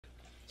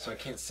so I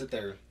can't sit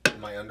there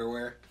in my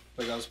underwear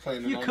like I was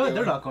playing. You could.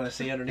 They're not going to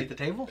see underneath the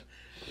table.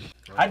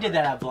 I did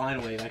that at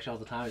Blind Wave actually all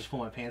the time. I just pull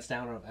my pants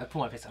down, or I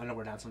pull my pants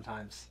underwear down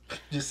sometimes.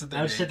 Just sit there.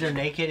 I would sit there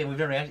naked, and we've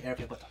never asked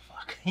Eric, what the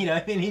fuck? You know,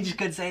 I mean, he just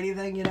couldn't say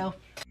anything, you know.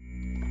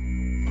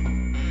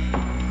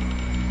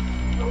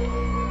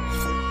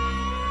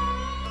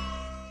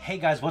 Hey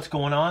guys, what's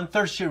going on?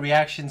 Third Street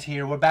Reactions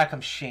here. We're back.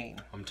 I'm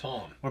Shane. I'm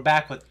Tom. We're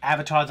back with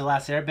Avatar: The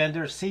Last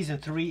Airbender, Season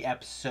 3,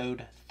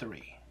 Episode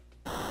 3.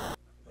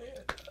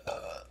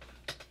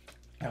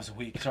 That was a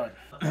week. Sorry.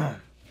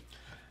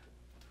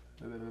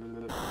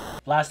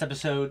 Last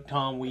episode,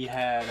 Tom, we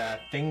had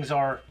things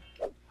are,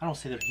 I don't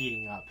say they're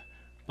heating up,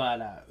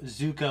 but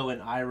Zuko and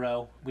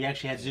Iroh. We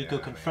actually had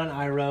Zuko confront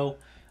Iroh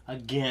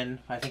again,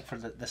 I think for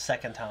the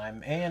second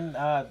time, and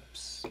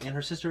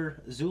her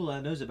sister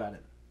Zula knows about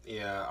it.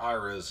 Yeah,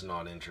 Iroh's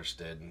not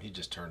interested, and he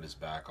just turned his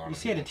back on him. You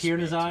see, he had a tear in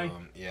his eye?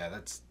 Yeah,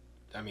 that's,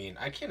 I mean,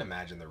 I can't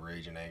imagine the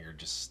rage and anger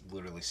just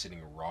literally sitting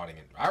and rotting.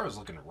 And Iroh's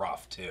looking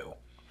rough, too.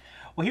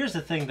 Well, here's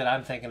the thing that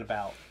I'm thinking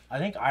about. I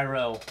think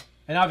Iroh,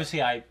 and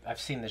obviously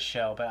I've seen this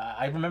show, but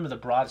I remember the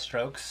broad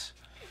strokes.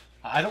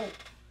 I don't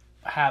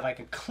have like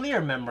a clear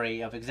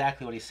memory of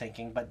exactly what he's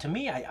thinking, but to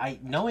me,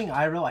 knowing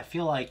Iroh, I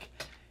feel like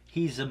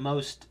he's the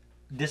most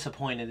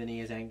disappointed than he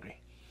is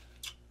angry.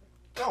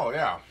 Oh,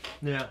 yeah.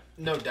 Yeah.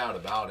 No doubt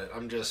about it.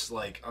 I'm just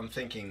like, I'm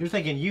thinking... You're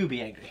thinking you'd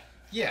be angry.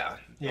 Yeah.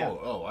 Yeah.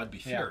 Oh, I'd be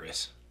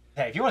furious.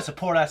 Hey, if you want to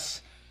support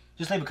us,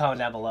 just leave a comment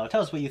down below.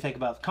 Tell us what you think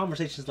about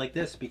conversations like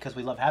this, because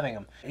we love having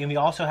them. And we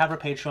also have our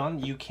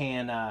Patreon. You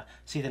can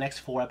see the next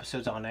 4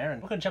 episodes on there.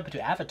 And we're going to jump into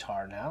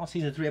Avatar now.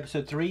 Season 3,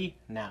 Episode 3,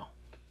 now.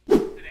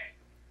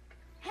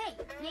 Hey,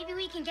 maybe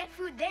we can get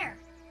food there.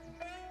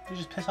 You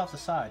just piss off the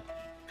side.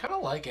 Kind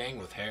of like Aang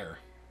with hair.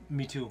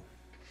 Me too.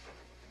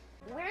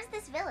 Where's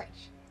this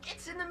village?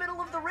 It's in the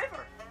middle of the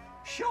river.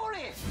 Sure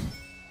is.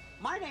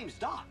 My name's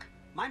Doc.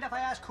 Mind if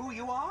I ask who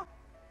you are?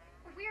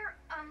 We're,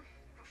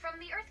 from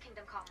the Earth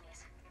Kingdom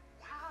colonies.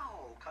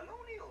 Wow,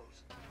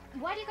 colonials.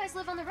 Why do you guys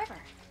live on the river?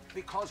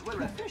 Because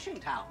we're a fishing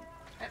town.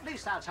 At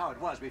least that's how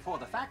it was before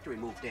the factory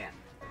moved in.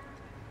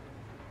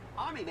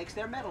 Army makes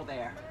their metal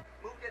there.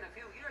 Moved in a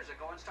few years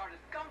ago and started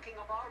gunking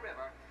up our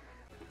river.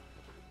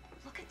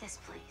 Look at this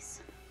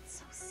place. It's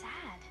so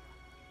sad.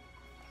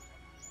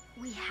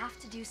 We have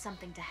to do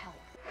something to help.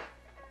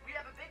 We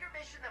have a bigger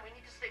mission that we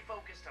need to stay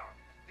focused on.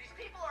 These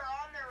people are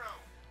on their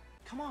own.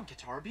 Come on,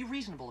 Katara, be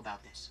reasonable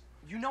about this.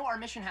 You know our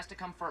mission has to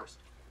come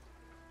first.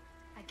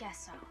 I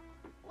guess so.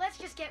 Let's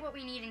just get what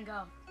we need and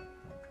go.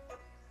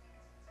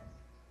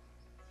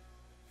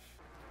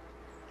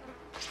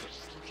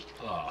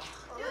 Ugh.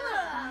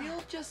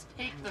 We'll just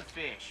take the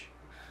fish.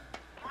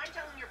 Mind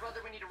telling your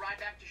brother we need to ride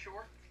back to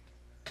shore?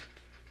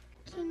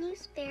 Can you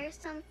spare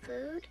some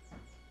food?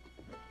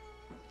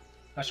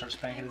 I start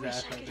spanking his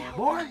ass right now.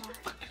 Boy!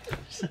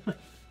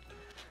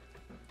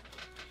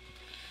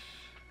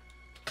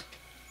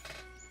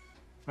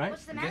 Right?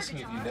 What's the I'm matter, guessing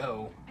if you Katara?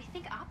 know I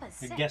think Appa's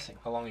sick. You're guessing.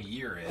 how long a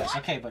year is.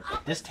 Okay, but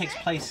this takes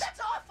place... That's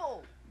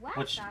awful! Wow,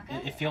 Which,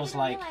 Sokka, it feels I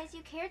like- didn't realize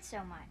you cared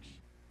so much.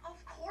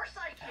 Of course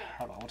I can.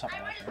 Hold on, we'll talk I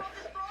about already that wrote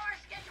later. this for our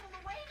scheduled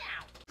away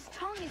now. His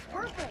tongue is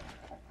purple.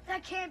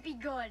 That can't be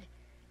good.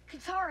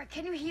 Katara,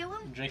 can you heal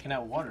him? I'm drinking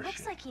out water. It looks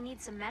Shit. like he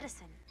needs some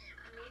medicine.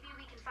 Maybe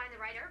we can find the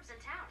right herbs in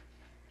town.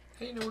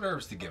 Hey, you know what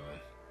herbs to give him.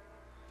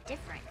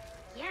 Different.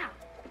 Yeah.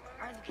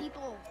 Are the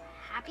people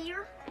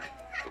happier?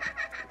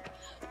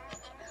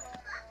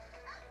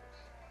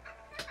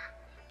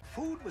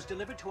 Food was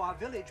delivered to our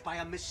village by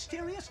a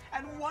mysterious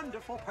and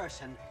wonderful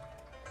person.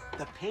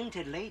 The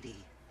Painted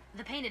Lady.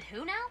 The painted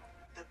who now?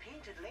 The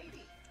Painted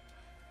Lady.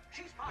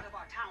 She's part of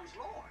our town's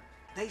lore.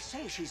 They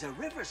say she's a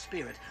river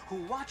spirit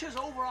who watches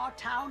over our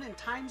town in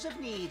times of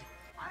need.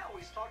 I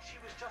always thought she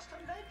was just a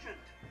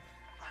legend.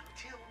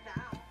 Until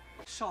now.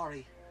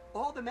 Sorry.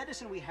 All the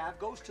medicine we have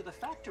goes to the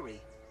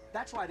factory.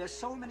 That's why there's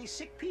so many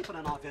sick people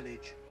in our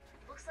village.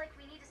 Looks like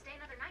we need to stay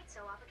another night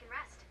so Appa can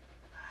rest.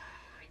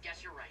 I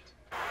guess you're right.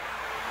 I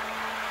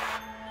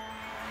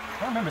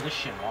don't remember this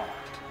shit at all.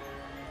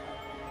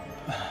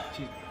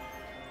 Excuse me.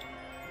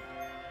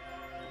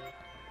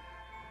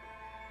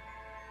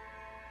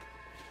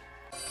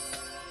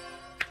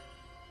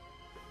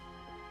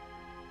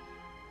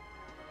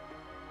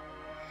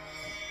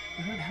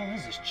 Who the hell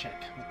is this chick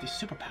with these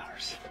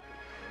superpowers?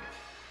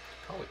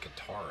 Probably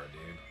Katara,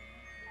 dude.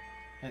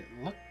 It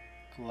looked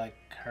like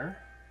her.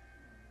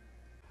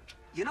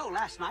 You know,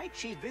 last night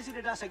she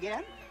visited us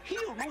again,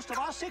 healed most of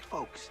our sick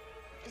folks.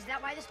 Is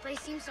that why this place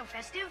seems so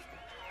festive?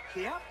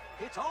 Yep,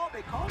 it's all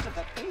because of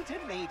the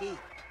Painted Lady.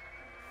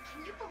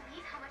 Can you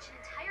believe how much an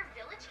entire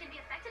village can be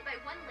affected by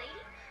one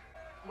lady?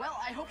 Well,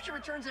 I hope she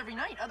returns every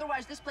night.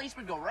 Otherwise, this place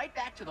would go right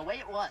back to the way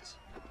it was.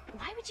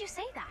 Why would you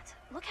say that?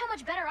 Look how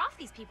much better off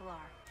these people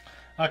are.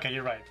 Okay,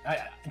 you're right.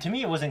 To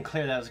me, it wasn't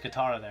clear that it was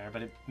Katara there,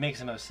 but it makes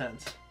the most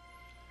sense.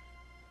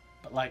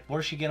 But, like,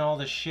 where's she getting all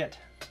this shit?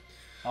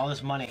 All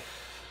this money?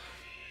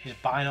 She's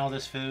buying all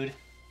this food,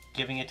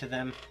 giving it to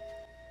them.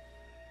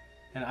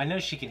 And I know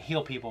she can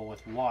heal people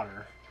with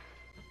water.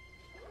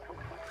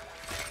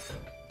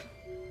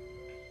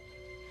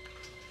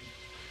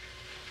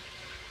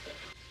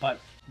 But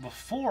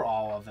before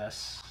all of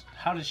this,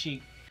 how did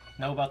she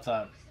know about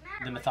the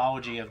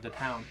mythology of the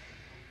town?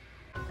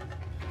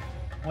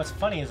 What's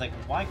funny is, like,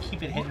 why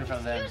keep it hidden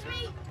from them? Excuse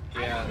me.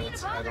 Yeah, I don't mean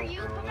that's- to I bother don't-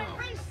 you, I don't but my know.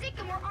 friend's sick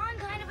and we're on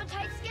kind of a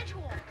tight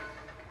schedule.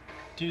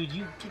 Dude,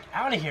 you get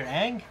out of here,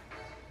 Aang.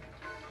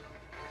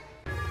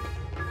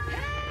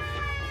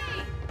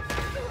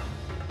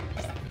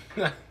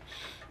 Hey!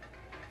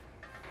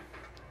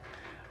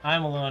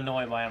 I'm a little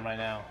annoyed by him right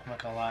now. I'm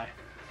not gonna lie.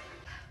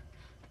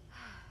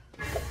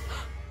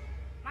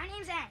 My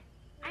name's Aang.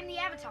 I'm the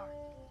Avatar.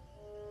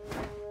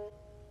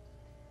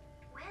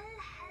 Well,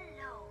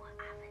 hello,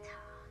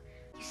 Avatar.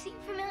 You seem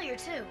familiar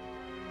too.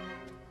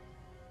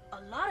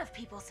 A lot of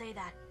people say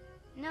that.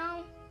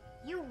 No,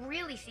 you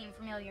really seem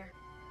familiar.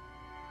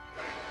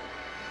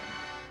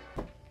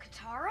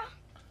 Katara?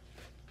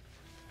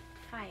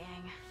 Hi,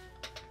 Aang.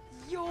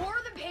 You're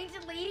the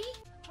painted lady?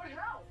 What do you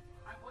know?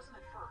 I wasn't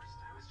at first.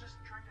 I was just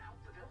trying to help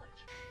the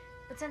village.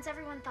 But since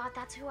everyone thought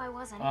that's who I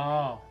was anyway,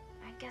 Oh.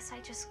 I guess I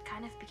just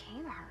kind of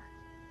became her.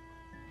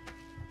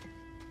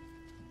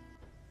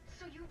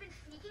 So you've been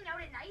sneaking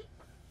out at night?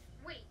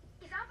 Wait,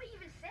 is Appa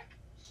even sick?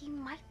 He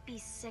might be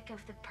sick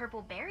of the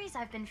purple berries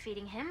I've been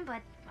feeding him,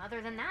 but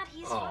other than that,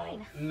 he's Oh,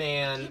 fine. I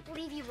man. can't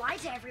believe you lied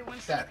to everyone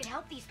so you That- could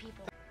help these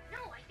people.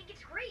 No, I think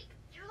it's great.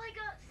 You're like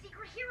a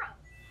secret hero.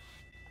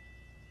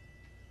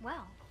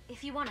 Well,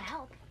 if you want to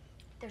help,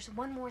 there's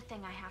one more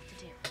thing I have to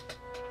do.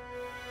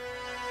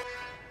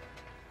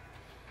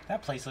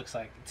 That place looks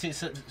like... See,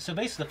 so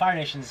basically the Fire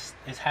Nation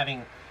is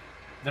having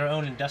their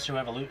own industrial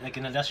revolution, like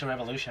an industrial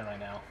revolution right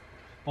now.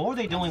 But what were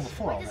they doing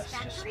before all This this?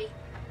 Just factory?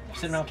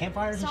 sitting around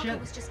campfires and Sokka shit?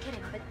 was just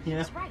kidding, but he Yeah.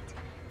 was right.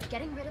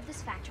 Getting rid of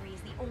this factory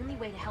is the only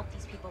way to help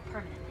these people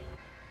permanently.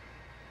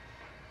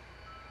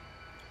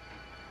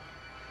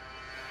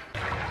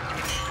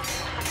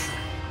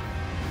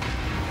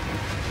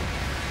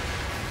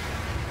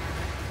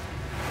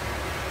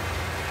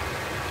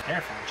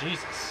 Careful,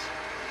 Jesus.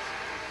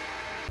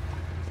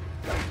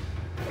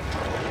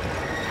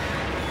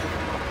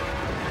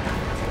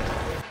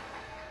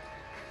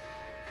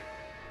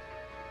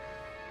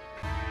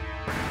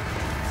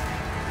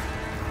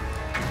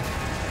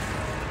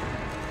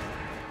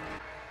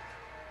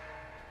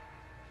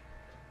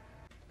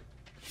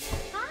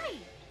 Hi,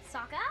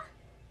 Sokka.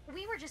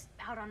 We were just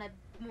out on a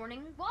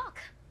morning walk.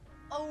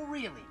 Oh,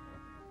 really?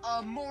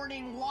 A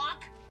morning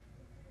walk?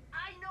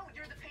 I know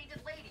you're the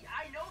painted lady.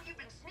 I know you've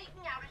been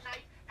sneaking out at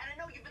night, and I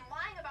know you've been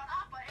lying about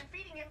Appa and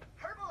feeding him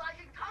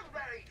herbalizing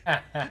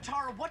tongueberries.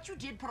 Katara, what you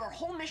did put our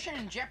whole mission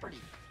in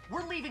jeopardy.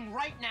 We're leaving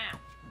right now.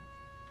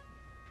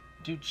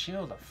 Dude,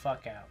 chill the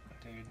fuck out,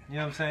 dude. You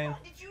know what I'm saying? How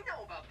did you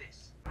know about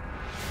this?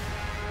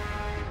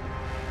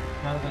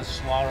 Not gonna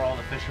slaughter all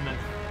the fishermen.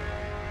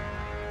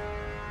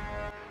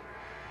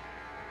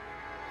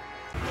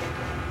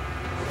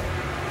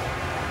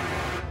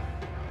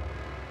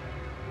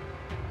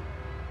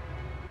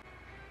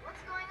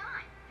 What's going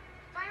on?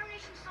 Fire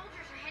Nation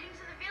soldiers are heading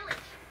to the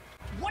village.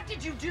 What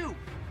did you do?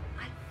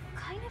 I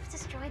kind of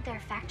destroyed their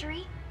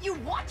factory. You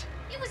what?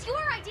 It was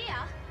your idea.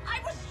 I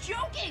was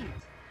joking!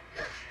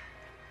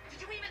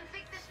 Did you even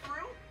think this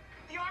through?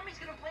 The army's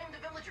gonna blame the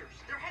villagers.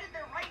 They're headed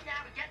there right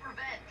now to get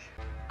revenge.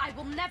 I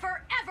will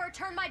never, ever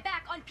turn my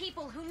back on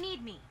people who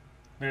need me.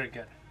 Very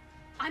good.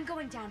 I'm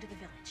going down to the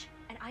village,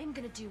 and I am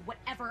gonna do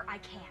whatever I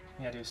can.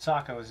 Yeah, dude,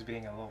 Sokka was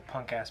being a little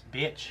punk-ass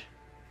bitch.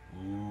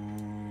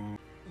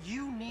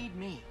 You need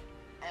me,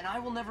 and I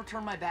will never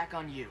turn my back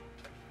on you.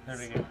 There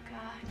we go.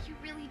 God, you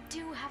really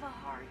do have a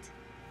heart.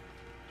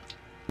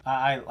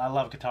 I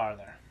love Katara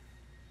there.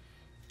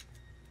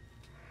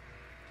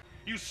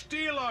 You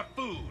steal our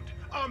food,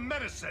 our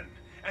medicine,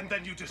 and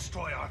then you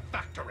destroy our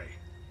factory.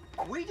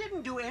 We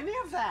didn't do any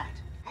of that.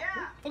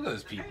 Yeah. Look at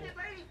those people. Painted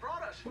lady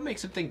brought us What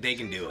makes them think they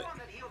can She's do the it? one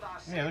that healed our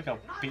Yeah, look how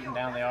sick, not beaten your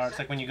down they are. It's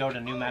medicine. like when you go to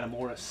New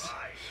Matamoros.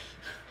 Right.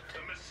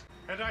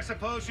 And I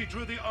suppose she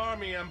drew the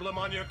army emblem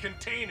on your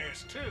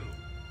containers, too.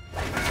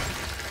 This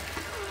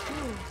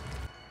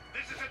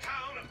is a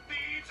town of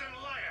thieves and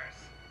liars.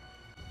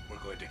 We're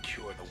going to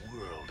cure the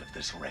world of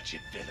this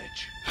wretched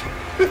village.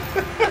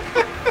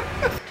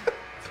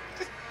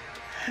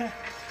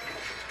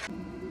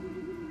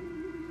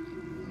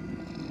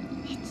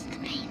 It's the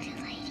painted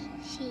lady.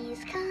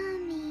 She's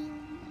coming.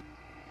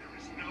 There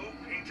is no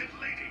painted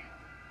lady.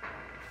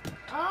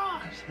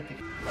 Ah! Just hit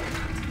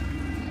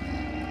the...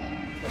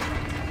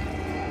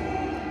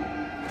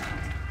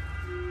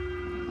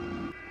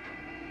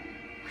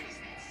 What is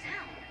that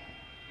sound?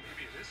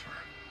 Maybe it is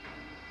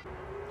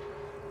her.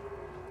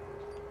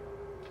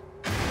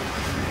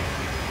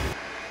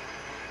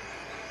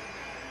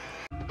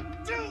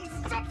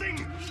 Do something!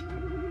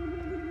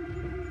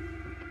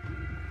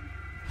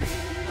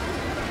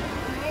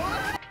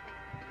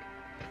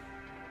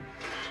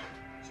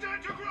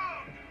 Stand your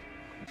ground!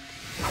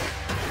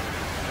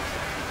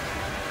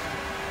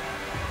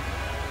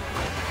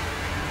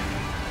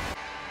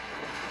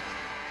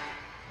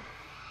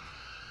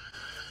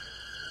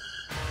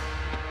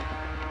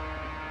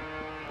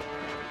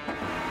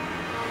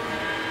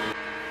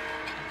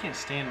 I can't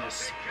stand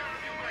this. Take care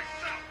of you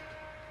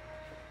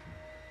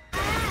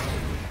myself!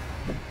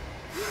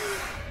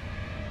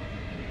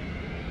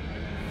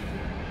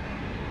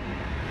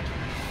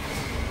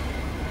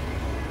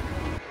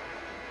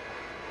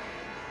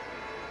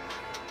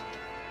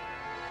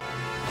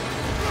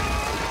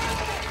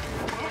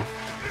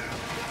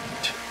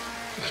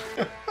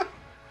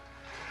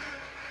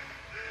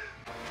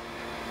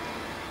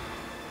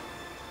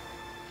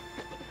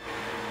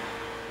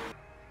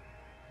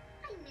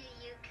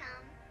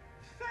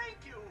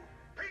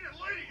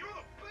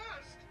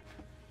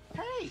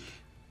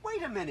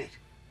 Wait a minute.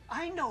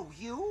 I know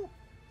you.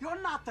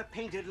 You're not the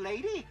painted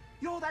lady.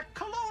 You're that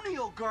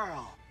colonial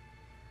girl.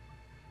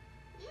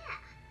 Yeah,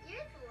 you're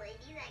the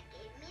lady that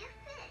gave me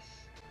a fish.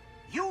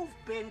 You've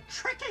been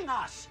tricking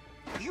us.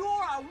 You're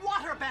a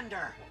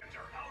waterbender.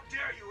 How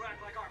dare you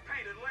act like our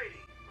painted lady?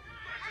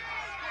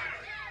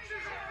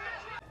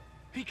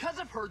 Because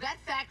of her, that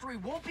factory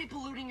won't be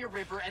polluting your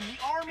river and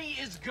the army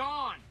is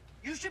gone.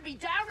 You should be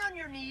down on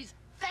your knees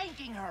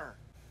thanking her.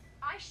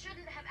 I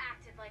shouldn't have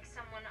acted like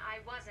someone I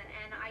wasn't,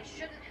 and I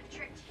shouldn't have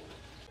tricked you.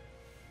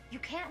 You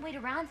can't wait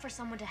around for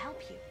someone to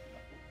help you.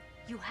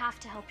 You have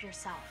to help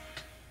yourself.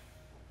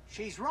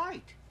 She's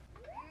right.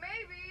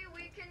 Maybe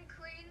we can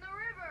clean the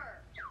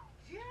river.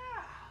 Yeah.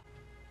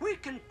 We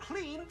can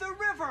clean the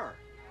river.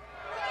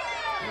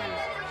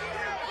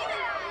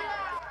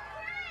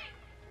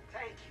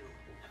 Thank you.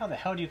 How the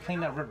hell do you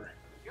clean that river?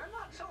 You're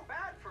not so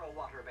bad for a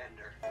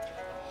waterbender.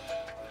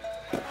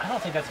 I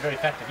don't think that's very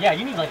effective. Yeah,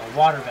 you need like a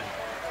water bender.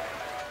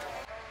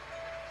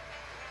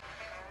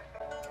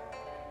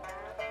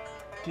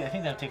 Dude, I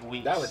think that would take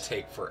weeks. That would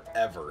take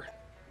forever.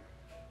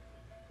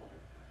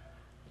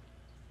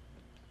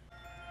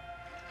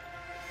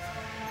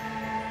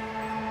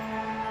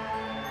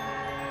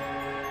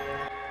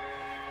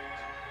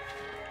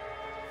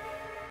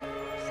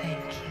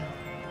 Thank you.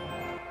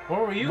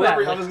 Where were you Where at?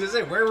 were, I was gonna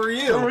say, where were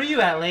you? Where were you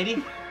at,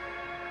 lady?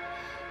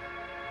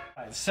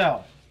 Alright,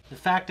 so, the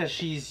fact that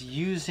she's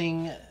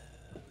using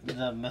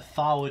the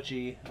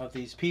mythology of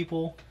these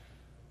people,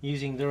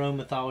 using their own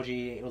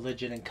mythology,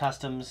 religion, and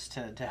customs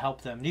to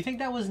help them. Do you think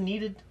that was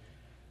needed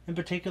in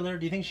particular?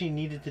 Do you think she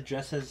needed to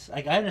dress as...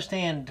 Like, I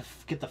understand to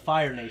get the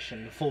Fire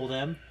Nation to fool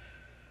them,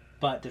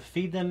 but to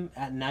feed them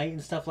at night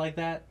and stuff like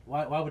that,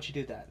 why would she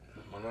do that?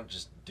 Why not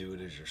just do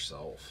it as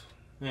yourself?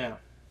 Yeah.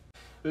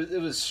 It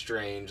was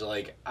strange.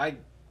 Like, I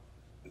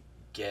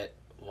get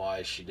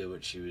why she did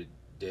what she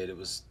did. It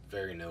was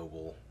very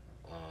noble.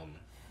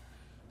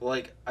 But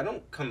like, I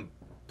don't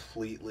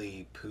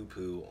completely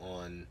poo-poo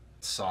on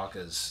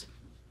Sokka's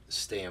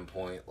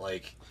standpoint.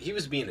 Like, he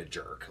was being a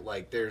jerk.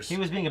 Like, there's... He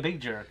was being a big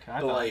jerk.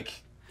 But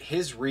like,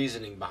 his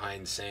reasoning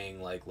behind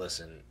saying, like,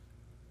 listen,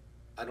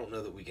 I don't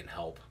know that we can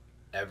help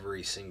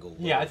every single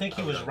Yeah, I think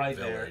he was right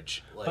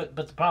village. there. Like,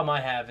 But the problem I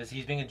have is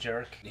he's being a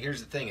jerk.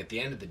 here's the thing. At the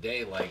end of the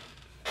day, like,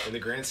 in the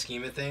grand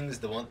scheme of things,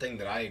 the one thing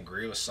that I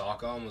agree with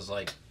Sokka on was,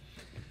 like,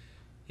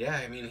 yeah,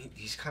 I mean,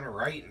 he's kind of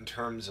right in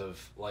terms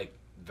of, like,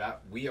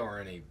 that we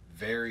are in a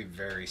very,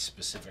 very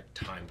specific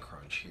time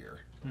crunch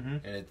here.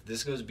 Mm-hmm. And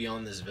this goes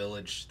beyond this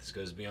village. This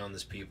goes beyond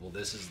this people.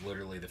 This is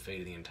literally the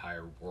fate of the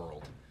entire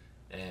world.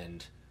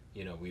 And,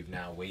 you know, we've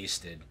now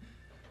wasted...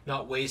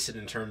 Not wasted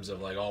in terms of,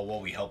 like, oh,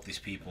 well, we helped these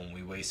people and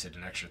we wasted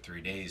an extra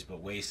 3 days,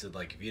 but wasted,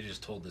 like, if you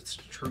just told us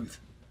the truth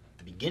at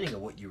the beginning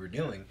of what you were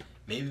doing,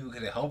 maybe we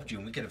could have helped you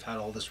and we could have had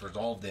all this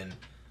resolved in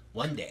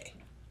 1 day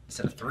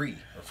instead of 3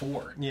 or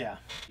 4. Yeah.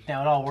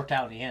 Now, it all worked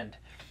out in the end.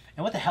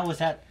 And what the hell was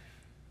that?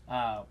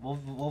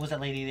 What was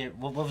that lady there?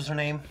 What was her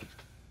name?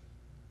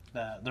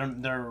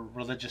 Their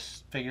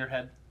religious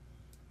figurehead?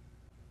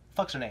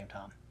 Fuck's her name,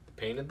 Tom?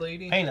 Painted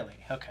lady? Painted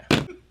lady, okay.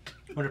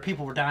 Where the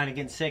people were dying and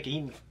getting sick,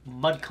 eating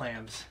mud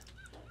clams.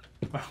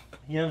 You know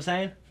what I'm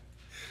saying?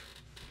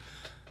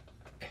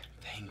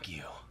 Thank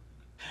you.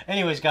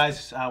 Anyways,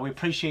 guys, we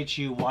appreciate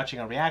you watching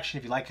our reaction.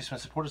 If you like us and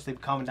support us, leave a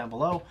comment down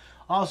below.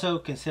 Also,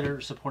 consider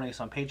supporting us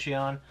on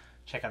Patreon.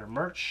 Check out our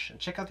merch, and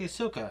check out the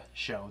Ahsoka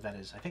show that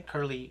is, I think,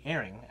 currently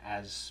airing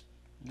as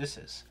this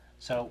is.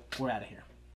 So, we're out of here.